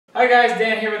Hi guys,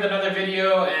 Dan here with another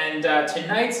video, and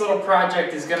tonight's little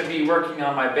project is going to be working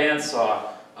on my bandsaw.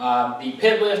 The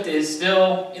pit lift is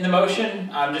still in the motion.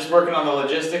 I'm just working on the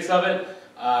logistics of it.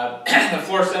 The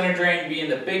floor center drain being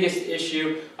the biggest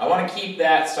issue. I want to keep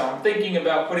that, so I'm thinking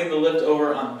about putting the lift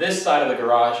over on this side of the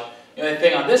garage. The only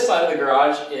thing on this side of the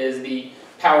garage is the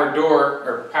power door,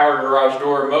 or power garage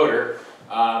door motor,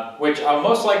 which I'll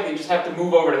most likely just have to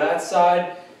move over to that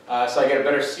side so I get a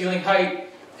better ceiling height,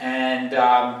 and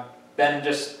then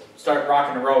just start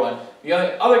rocking and rolling. The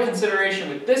only other consideration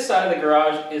with this side of the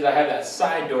garage is I have that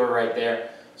side door right there.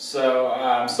 So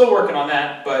I'm still working on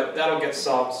that, but that'll get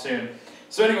solved soon.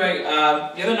 So anyway,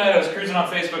 the other night I was cruising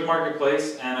on Facebook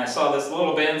Marketplace and I saw this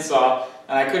little bandsaw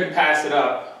and I couldn't pass it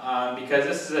up because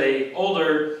this is a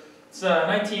older, it's a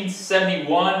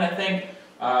 1971 I think,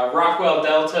 Rockwell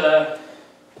Delta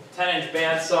 10-inch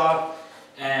bandsaw,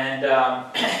 and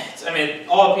I mean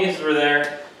all the pieces were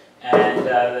there, and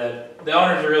the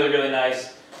owners are really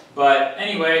nice. But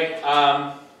anyway,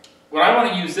 what I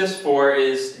want to use this for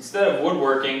is, instead of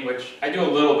woodworking, which I do a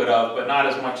little bit of, but not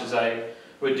as much as I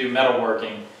would do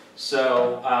metalworking.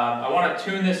 So I want to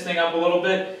tune this thing up a little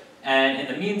bit, and in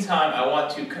the meantime I want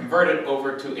to convert it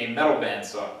over to a metal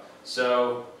bandsaw.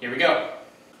 So here we go.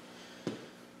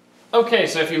 Okay,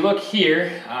 so if you look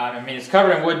here, I mean it's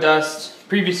covered in wood dust.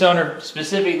 Previous owner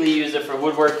specifically used it for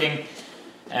woodworking.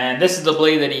 And this is the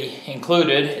blade that he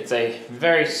included. It's a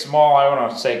very small, I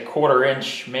want to say 1/4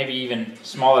 inch, maybe even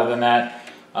smaller than that,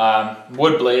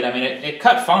 wood blade. I mean, it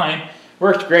cut fine,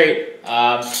 worked great,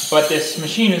 but this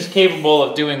machine is capable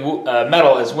of doing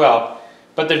metal as well.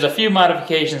 But there's a few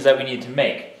modifications that we need to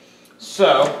make.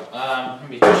 So, let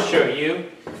me just show you.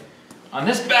 On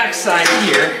this back side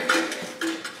here,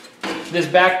 this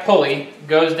back pulley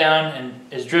goes down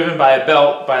and is driven by a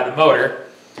belt by the motor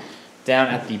down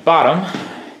at the bottom.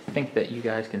 I think that you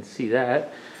guys can see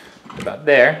that about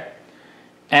there.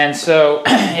 And so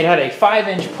it had a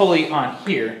 5-inch pulley on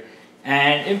here,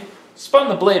 and it spun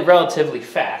the blade relatively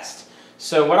fast.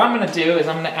 So what I'm going to do is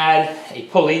I'm going to add a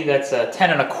pulley that's a 10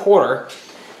 1/4,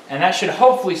 and that should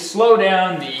hopefully slow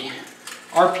down the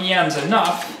RPMs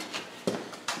enough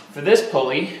for this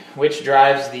pulley, which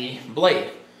drives the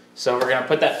blade. So we're going to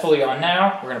put that pulley on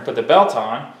now, we're going to put the belt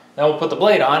on, then we'll put the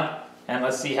blade on, and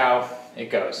let's see how it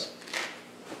goes.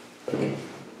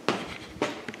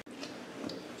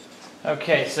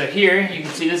 Okay, so here you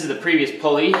can see this is the previous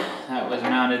pulley that was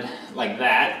mounted like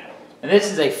that. And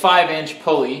this is a 5-inch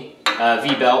pulley,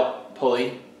 V-belt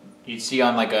pulley you'd see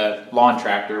on like a lawn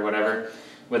tractor or whatever,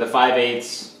 with a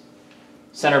 5/8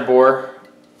 center bore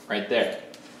right there.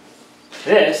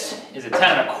 This is a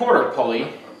 10 1/4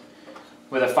 pulley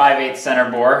with a 5/8 center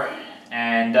bore,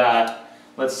 and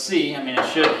let's see, I mean it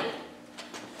should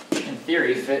in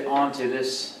theory fit onto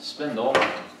this spindle.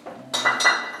 Let's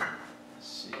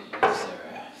see, is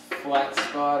there a flat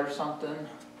spot or something?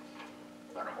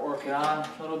 Better work it on a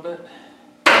little bit.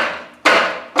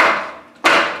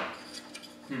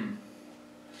 I'm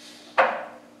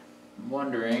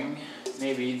wondering,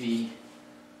 maybe the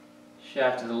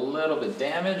shaft is a little bit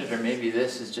damaged, or maybe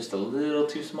this is just a little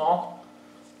too small.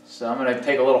 So I'm going to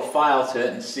take a little file to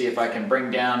it and see if I can bring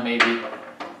down maybe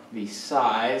the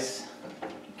size,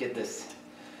 get this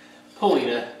pulley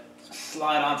to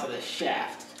slide onto the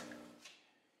shaft.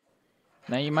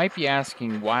 Now you might be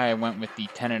asking why I went with the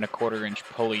 10 1/4 inch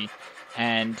pulley,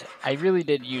 and I really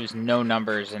did use no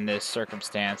numbers in this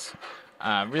circumstance.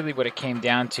 Really what it came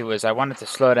down to is I wanted to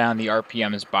slow down the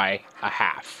RPMs by a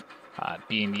half.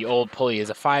 Being the old pulley is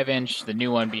a 5-inch, the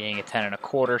new one being a 10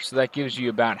 1/4, so that gives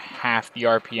you about half the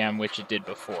RPM which it did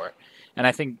before. And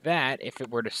I think that, if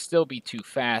it were to still be too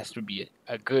fast, would be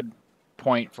a good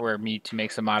point for me to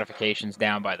make some modifications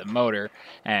down by the motor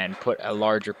and put a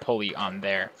larger pulley on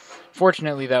there.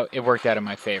 Fortunately though, it worked out in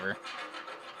my favor.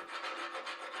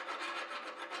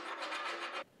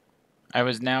 I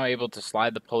was now able to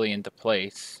slide the pulley into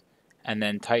place and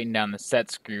then tighten down the set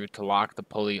screw to lock the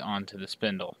pulley onto the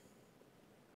spindle.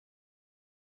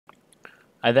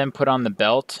 I then put on the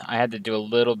belt. I had to do a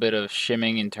little bit of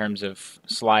shimming in terms of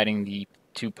sliding the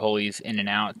two pulleys in and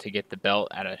out to get the belt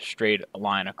at a straight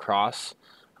line across.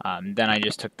 Then I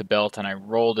just took the belt and I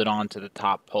rolled it onto the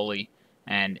top pulley,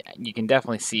 and you can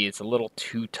definitely see it's a little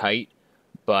too tight,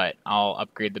 but I'll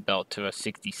upgrade the belt to a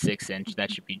 66-inch.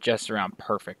 That should be just around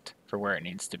perfect for where it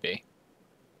needs to be.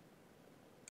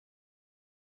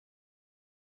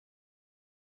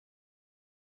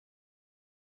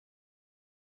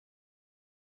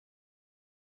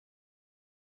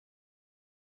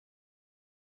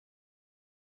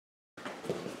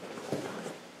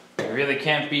 You really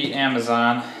can't beat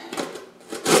Amazon.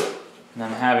 And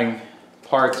I'm having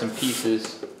parts and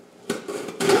pieces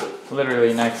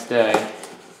literally next day.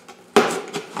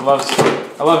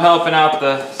 I love helping out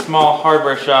the small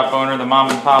hardware shop owner, the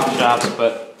mom and pop shops,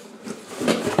 but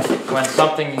when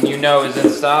something you know is in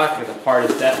stock, or the part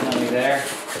is definitely there,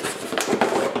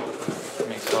 it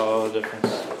makes all the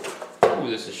difference. Ooh,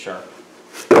 this is sharp.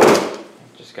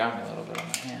 It just got me a little bit on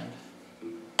my hand.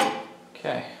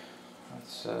 Okay,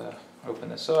 let's open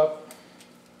this up.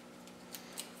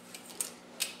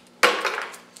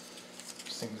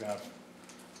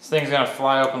 This thing's gonna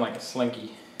fly open like a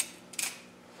slinky.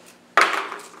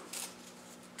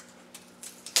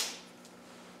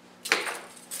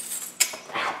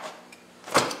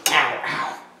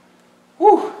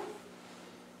 Whew,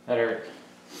 that hurt.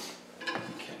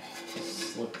 Okay, let's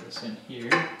slip this in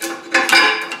here.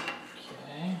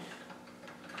 Okay.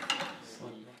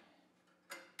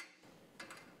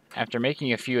 After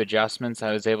making a few adjustments,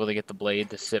 I was able to get the blade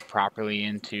to sit properly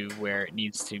into where it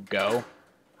needs to go.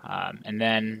 And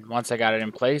then once I got it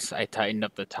in place, I tightened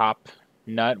up the top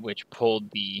nut, which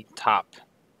pulled the top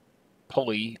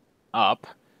pulley up,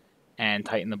 and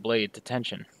tightened the blade to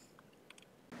tension.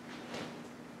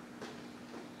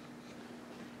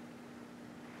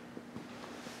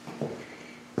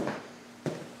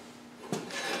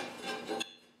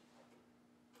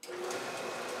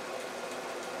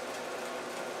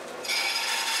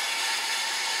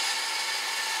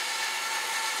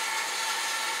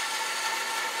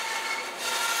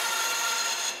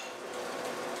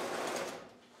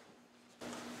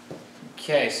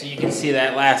 Okay, so you can see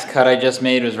that last cut I just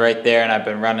made was right there, and I've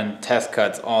been running test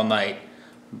cuts all night.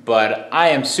 But I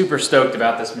am super stoked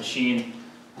about this machine,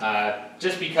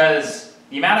 just because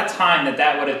the amount of time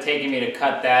that would have taken me to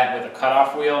cut that with a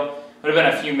cutoff wheel would have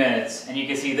been a few minutes, and you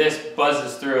can see this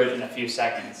buzzes through it in a few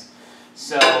seconds.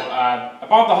 So I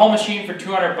bought the whole machine for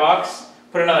 200 bucks,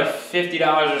 put another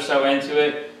 $50 or so into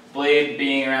it, blade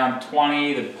being around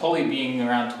 20, the pulley being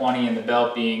around 20, and the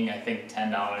belt being, I think,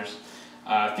 $10.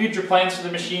 Future plans for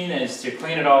the machine is to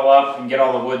clean it all up and get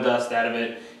all the wood dust out of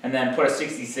it, and then put a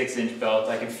 66-inch belt.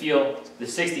 I can feel the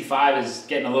 65 is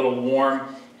getting a little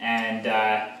warm, and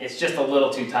it's just a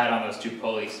little too tight on those two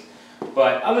pulleys.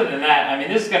 But other than that, I mean,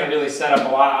 this is going to really set up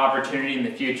a lot of opportunity in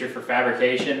the future for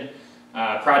fabrication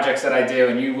projects that I do,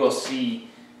 and you will see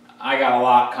I got a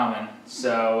lot coming.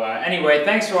 So anyway,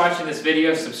 thanks for watching this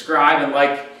video. Subscribe and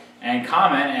like and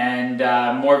comment,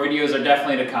 and more videos are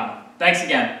definitely to come. Thanks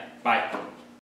again. Bye.